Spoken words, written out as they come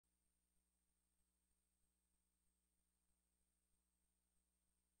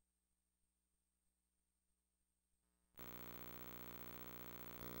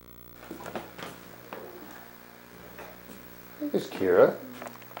There's Kira.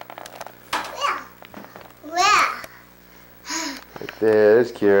 Where? Right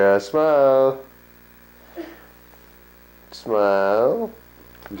there's Kira. Smile. Smile.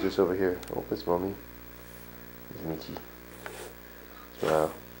 Who's this over here? Oh, it's Mommy. It's Michi.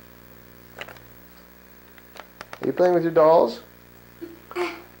 Smile. Are you playing with your dolls?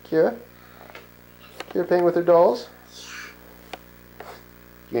 Kira? Kira playing with her dolls?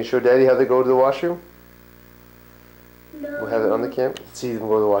 You gonna show Daddy how they go to the washroom? No. We'll have it on the camera. Let's see them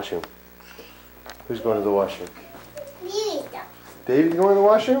go to the washroom. Who's going to the washroom? Me. Baby's going to the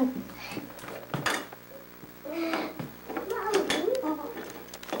washroom?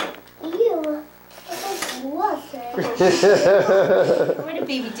 What did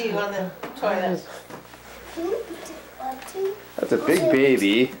baby do on the toilet? That's a big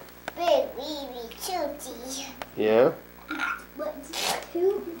baby. Big baby choochie. Yeah? What's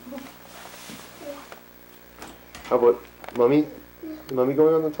two? How about Mommy? Is Mommy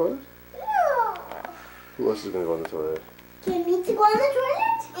going on the toilet? No. Who else is going to go on the toilet? Can Mita go on the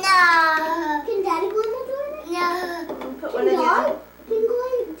toilet? No. Can Daddy go on the toilet? No. Put one in your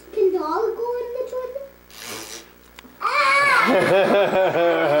Can Doll go in the toilet? Ah!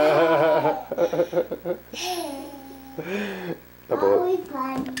 How about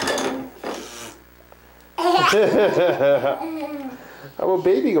How about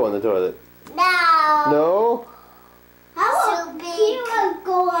baby go on the toilet? No. No? How about Kira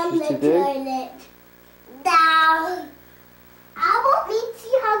go on She's the too big? toilet? No. How about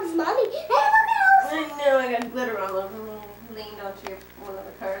Michi hugs Mommy? Hey, look I know, I got glitter all over me. I leaned onto one of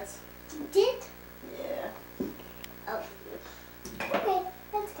the cards. You did? Yeah. Oh. Okay,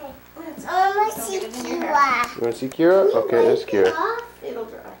 that's okay. That's I want to Don't see get it in your hair. Kira. You want to see Kira? Okay, there's Kira. It'll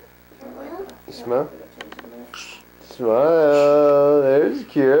dry. You smile? Smile. There's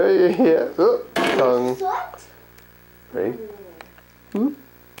Kira. Yeah. Oh, tongue. What? Ready?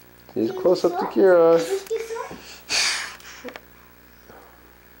 He's close up to Kira.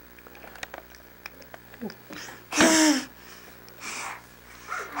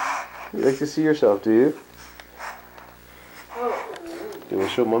 You like to see yourself, do you? You want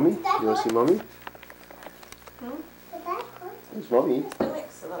to show Mommy? You want to see Mommy? There's Mommy. Just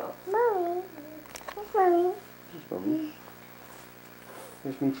mix a little. Mommy. That's Mommy. There's Mommy.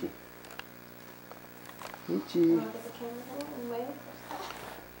 There's Michi. Michi. Want to get the camera down and wave?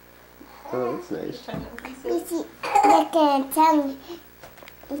 Oh, that's nice. Michi, look at the tongue.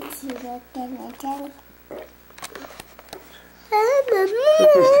 Michi, look at the tongue.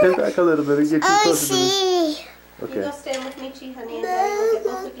 Okay, stand back a little bit and get you closer to me. You Okay. go stand with Michi, honey, and Daddy look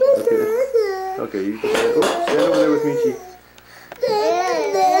at both of you. Okay, you can stand. Oh, stand over there with Michi.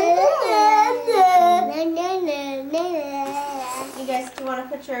 You guys, do you want to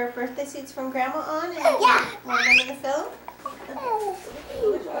put your birthday suits from Grandma on and Yeah. want them in the film?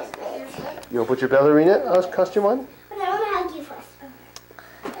 You want to put your ballerina costume on? But I want to hug you first.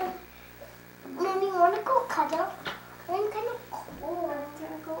 Mommy, you want to go cuddle? I'm kind of cold.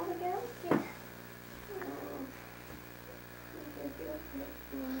 Cold again?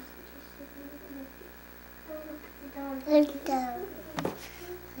 Look down.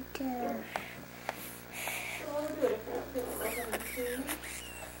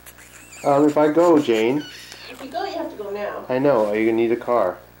 If I go, Jane. If you go, you have to go now. I know. Are you going to need a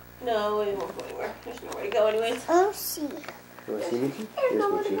car? No, we won't go anywhere. There's nowhere to go anyways. Oh, see. You want to see Michi? There's Here's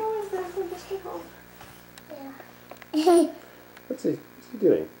nowhere to Michi. go. Is there? We'll just stay home. Yeah. What's he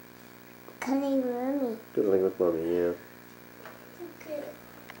doing? Cuddling Mommy. Doodling with Mommy, yeah. Good.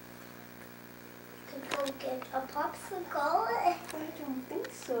 Could go get a popsicle. I don't think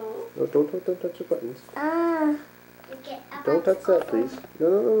so. No, don't touch your buttons. Get a Don't touch popsicle that, please.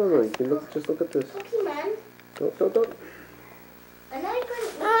 No. You can just look at this. Pokemon. Don't. And I'm going to...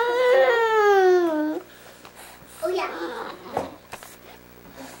 Oh, yeah.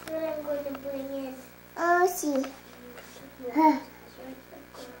 That's what I'm going to bring in. Oh, see.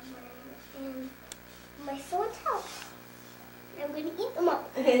 My sword's house. I'm going to eat them all.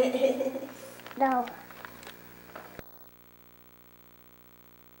 No.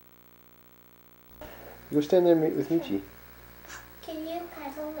 You go stand there with Michi. Can you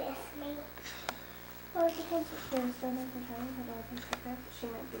cuddle with me? Oh, she can just stand in the She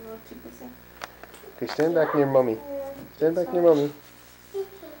might be a little too busy. Okay, stand back near Mommy. Stand back near Mommy.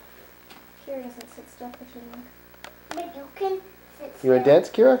 Kira doesn't sit still for too long. But you can sit You want to dance,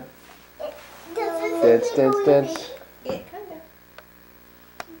 Kira? Dance. Yeah, kind of.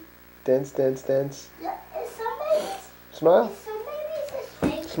 Dance. Somebody's Smile.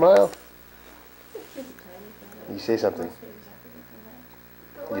 face. Smile. You say something.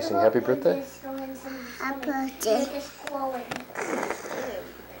 You sing happy birthday? Happy birthday. going.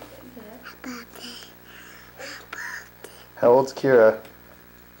 How old's Kira?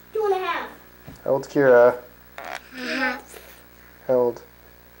 2.5. How old's Kira? Half. How old?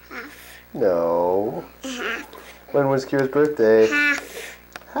 Half. No. Half. When was Kira's birthday? Half.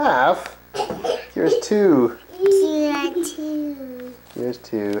 Half? Kira's 2. Kira 2. Kira's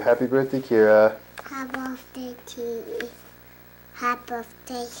 2. Happy birthday, Kira. Happy birthday to you. Happy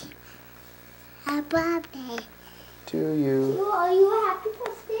birthday. Happy birthday. To you. Are you a happy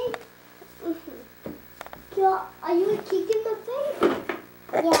birthday? Are you a kick in the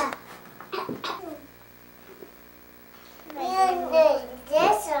face? Yeah.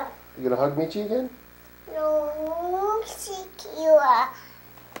 You gonna hug Michi again? No, Kira.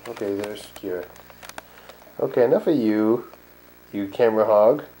 Okay, there's Kira. Okay, enough of you. You camera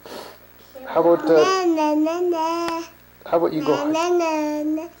hog. How about how about you go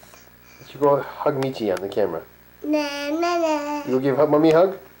hug Michi on the camera? You go give Mommy a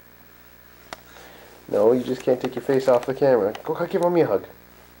hug? No, you just can't take your face off the camera. Go give Mommy a hug.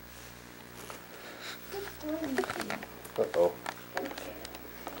 Uh-oh.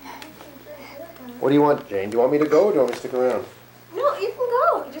 What do you want, Jane? Do you want me to go or do you want me to stick around? No, you can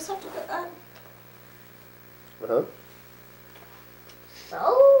go. You just have to go. Uh-huh. So?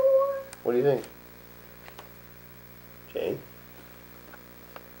 What do you think? Jane?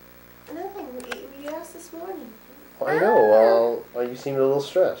 Nothing. We asked this morning. Well, I know. Well, you seemed a little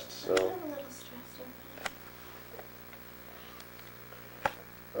stressed, so. I'm a little stressed.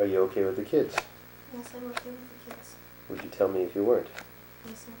 Are you okay with the kids? Yes, I'm okay with the kids. Would you tell me if you weren't?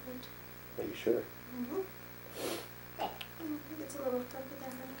 Yes, I would. Are you sure? It's a little tough with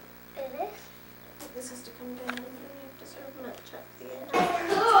that one. It is? This has to come down and then you have to sort of match up the end.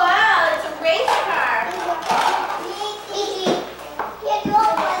 Oh, wow, it's a race car.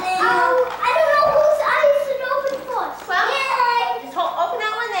 I don't know whose eyes should open first. Well, just open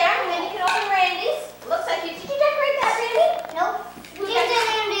that one there, and then you can open Randy's. Looks like you. Did you decorate that, Randy? Nope. They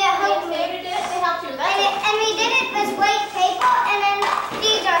helped you. That's it. And we did it with white paper, and then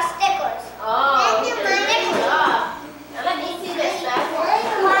these are stickers. Oh, Thank you, good Mom. job. Now let me see this stuff. Oh, it's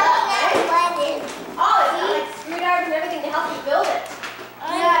got like screwdrivers and everything to help you build it.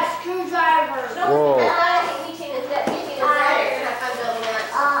 Yeah, screwdriver. Whoa. I think meeting is right. You're not fun building that.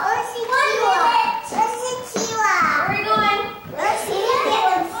 Let's see Kiwa. Where are you going? Let's see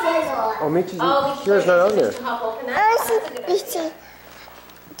Kiwa. Oh, Michi's, Oh, we Kira's not on there. can help open that. That's a good idea.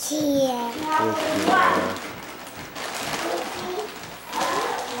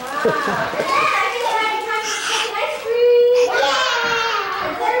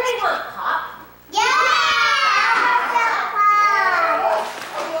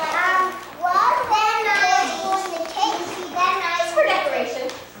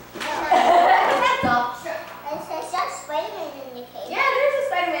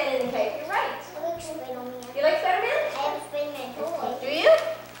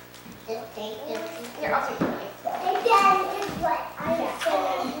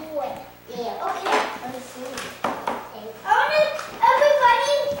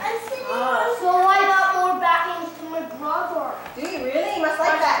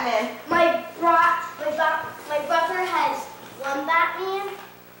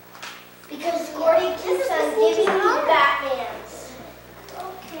 Because Gordy keeps on giving me Batmans.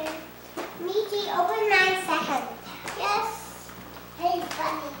 Okay. Mickey, open 9 seconds. Yes. Hey,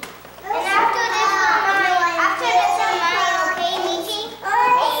 buddy. And after this one, okay, Mickey?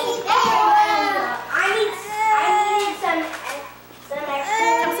 I need some extra.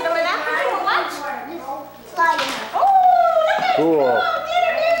 Come sit over that way or what? Slide. Oh, look at Cool. it.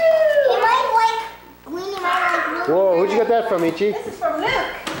 He might like Winnie might like Luke. Whoa, who'd you get that from, Michi? This is from Luke.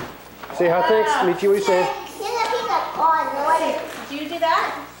 Say hi, thanks, Michi. What do you say? Here's a piece of corn. Did you do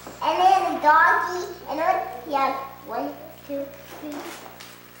that? And then a doggy. And then he has 1, 2, 3,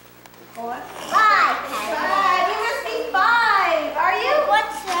 4, 5. Five. You must be 5. Are you?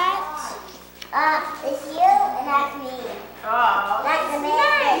 What's that? It's you and that's me. Oh, That's the man.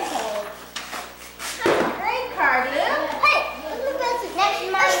 nice. Great card, Luke. Hey, look at this. Next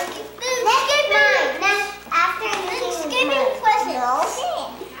mine. Next is mine. Next after Thanksgiving present.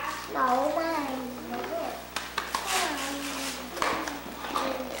 No, mine.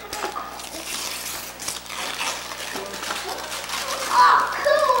 Oh,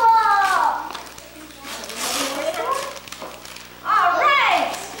 cool! All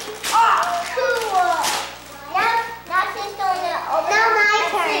right. Oh, cool! Now she's going to open. Now mine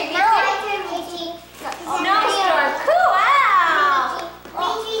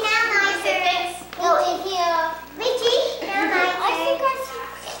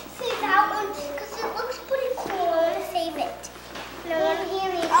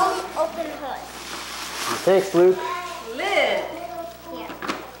here, I'll open her. Thanks, Luke. Liz.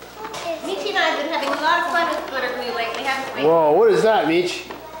 Michi and I have been having a lot of fun with glitter glue lately, haven't we? Whoa, what is that, Meech?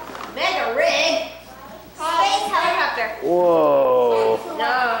 Mega rig. Space helicopter. Whoa.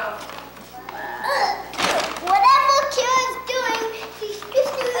 No. Whatever Kira's doing, she's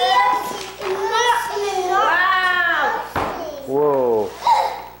just in the Wow. Whoa.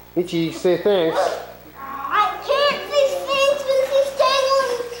 Meechy, say thanks. I can't see things when she's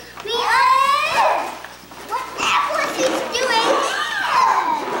tangling me up. Whatever she's doing.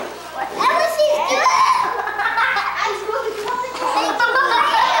 Whatever she's doing. I'm going to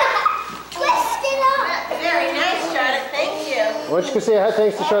twist it up. That's very nice, Charlotte. Thank you. Why don't you go say hi,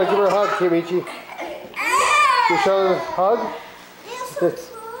 thanks to Charlotte. Give her a hug here, Meechy. Give Charlotte a hug.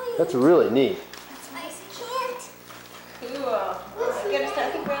 That's really neat. Cool. Get a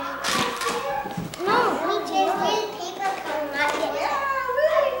stocking for No, we just did paper come out here.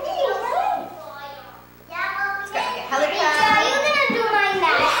 It's got like a Are helicopter. you gonna do my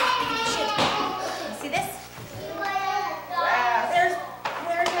math? See this? Wow. There's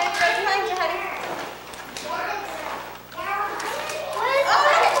right behind you, honey. Oh,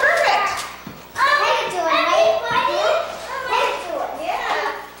 that's perfect.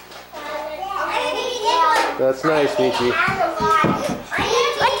 Yeah. That's nice, Meechy. I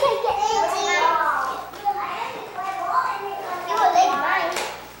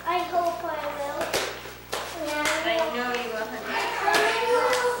hope I will. I know you will, honey.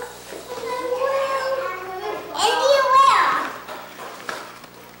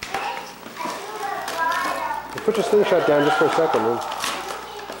 Put your slingshot down just for a second, then.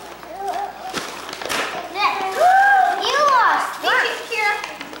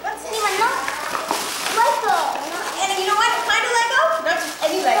 And you know what kind of Lego? Not just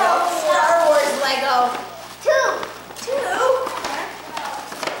any Lego. Star Wars Lego. Two.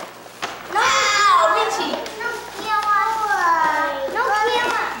 Wow, Mitchie.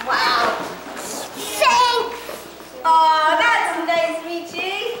 Wow. Oh, that's nice,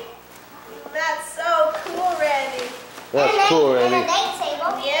 Michi. That's so cool, Randy. That's cool, Randy.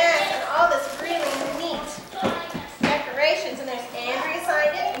 Yes, and all this really neat decorations. And there's Andrea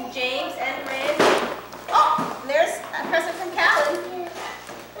signed it, and James and Randy. Oh, and there's a present from Callan.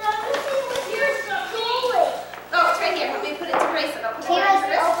 Oh, it's right here. Let me put it to bracelet. I'll put it on your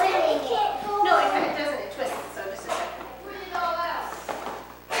wrist. No, it doesn't. It twists. So just a second.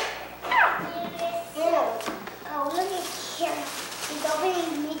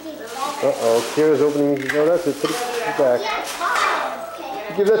 Uh-oh, Kira's opening. No, that's it. Put it back.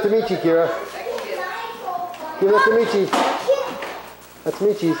 Give that to Meechy, Kira. Give that to Meechy. That's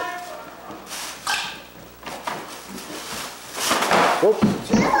Meechy's. Whoops.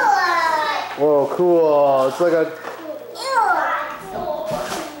 Whoa, cool. It's like a...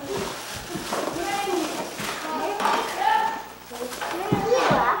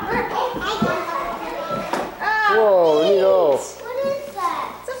 Whoa, neato. What is that?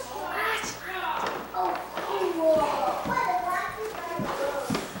 It's a watch. Oh, cool.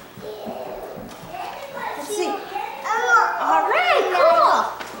 Let's see. All right,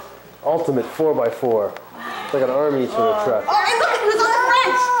 cool. Ultimate 4x4. It's like an army sort of truck. Oh, and look at who's on the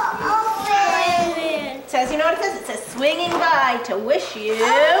front. It says, you know what it says? It says, swinging by to wish you a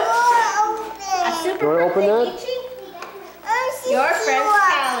super You want to open that? Michi. Your friend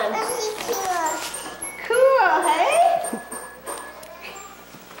Callan. Cool, hey?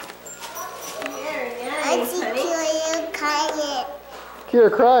 Very nice, honey. Kira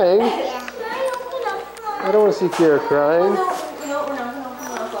crying? I don't want to see Kira crying. No,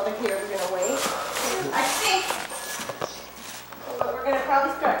 Father here, we're gonna wait. I think we're gonna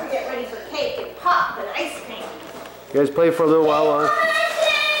probably start to get ready for cake and pop and ice cream. You guys play for a little while longer.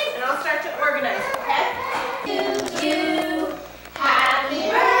 And I'll start to organize, okay? To you, happy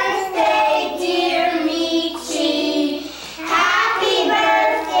birthday, dear Michi. Happy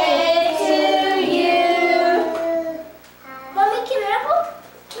birthday to you. Mommy, can I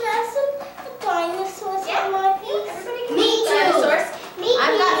have some dinosaurs on my piece? Me too. Dinosaurs.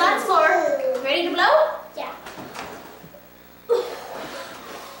 I've got lots more. Ready to blow? Yeah.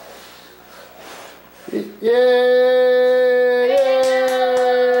 Yay! Yay!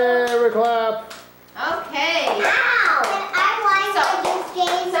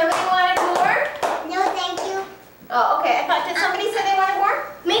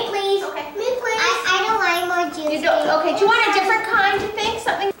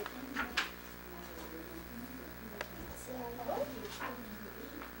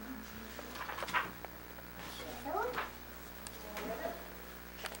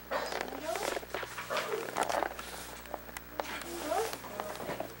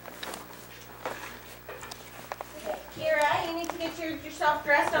 yourself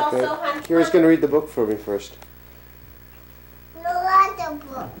dressed also, honey? Kira's going to read the book for me first. No other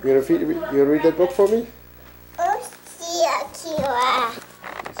book. You gonna read that book for me? Oh, see Kira.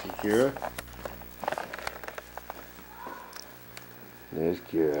 See Kira. There's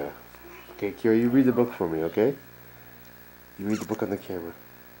Kira. Okay, Kira, you read the book for me, okay? You read the book on the camera.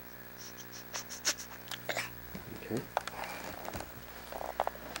 Okay?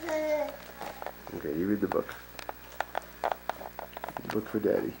 Okay, you read the book. Read the book for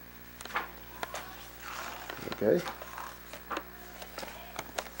Daddy. Okay?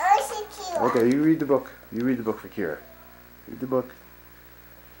 Oh, see Kira. Okay, you read the book. You read the book for Kira. Read the book.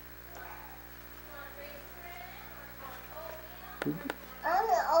 I'm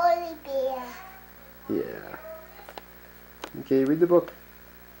an only bear. Yeah. Okay, read the book.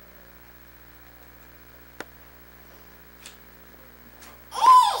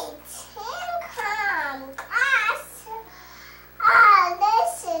 Hey, come, class. Oh,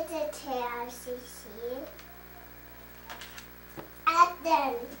 this is the terrace, you see. And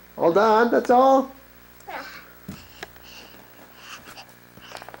then. All done, that's all.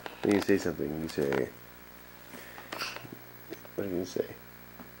 You can say something. You say. What are you gonna say?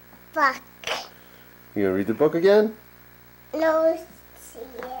 Book. You gonna read the book again? No, see it.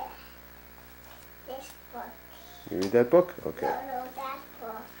 This book. You read that book? Okay. No, that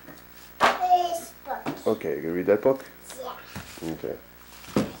book. This book. Okay, you gonna read that book? Yeah. Okay.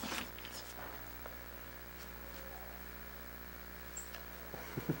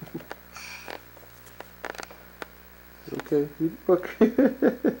 Okay, read the book.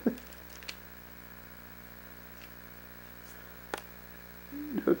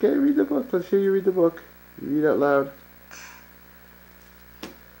 Okay, read the book. Let's hear you read the book. You read out loud.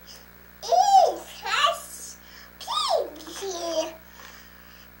 It has piggy.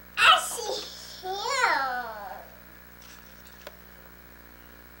 I see him.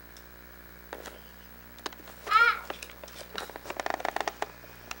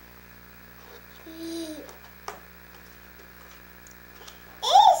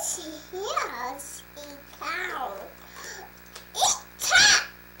 It's here's a cow.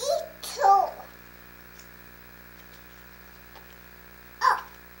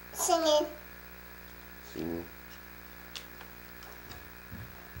 Singing. Singing.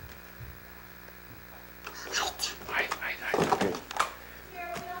 Okay.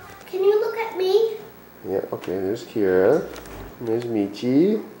 Can you look at me? Yeah, okay, there's Kira. There's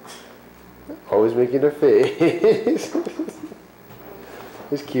Michi. Always making a face.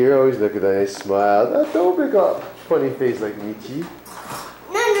 There's Kira, always look at that nice smile. Don't make a funny face like Michi.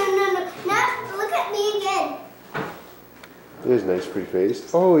 No. Now look at me again. There's a nice pretty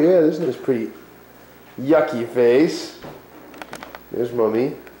face. Oh yeah, there's a nice pretty yucky face. There's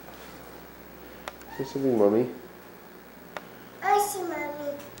Mommy. Say something, Mommy. I see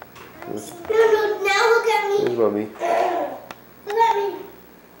Mommy. No, now look at me. There's Mommy. Look at me.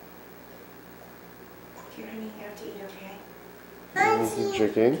 Here, honey, you have to eat, okay? I There's the see.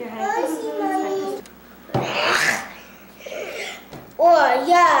 chicken. I see Mommy. Oh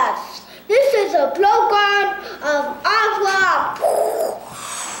yes, this is a playground of aqua.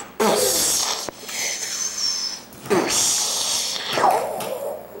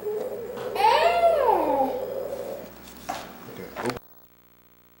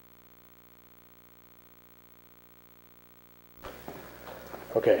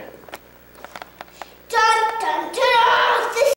 Okay.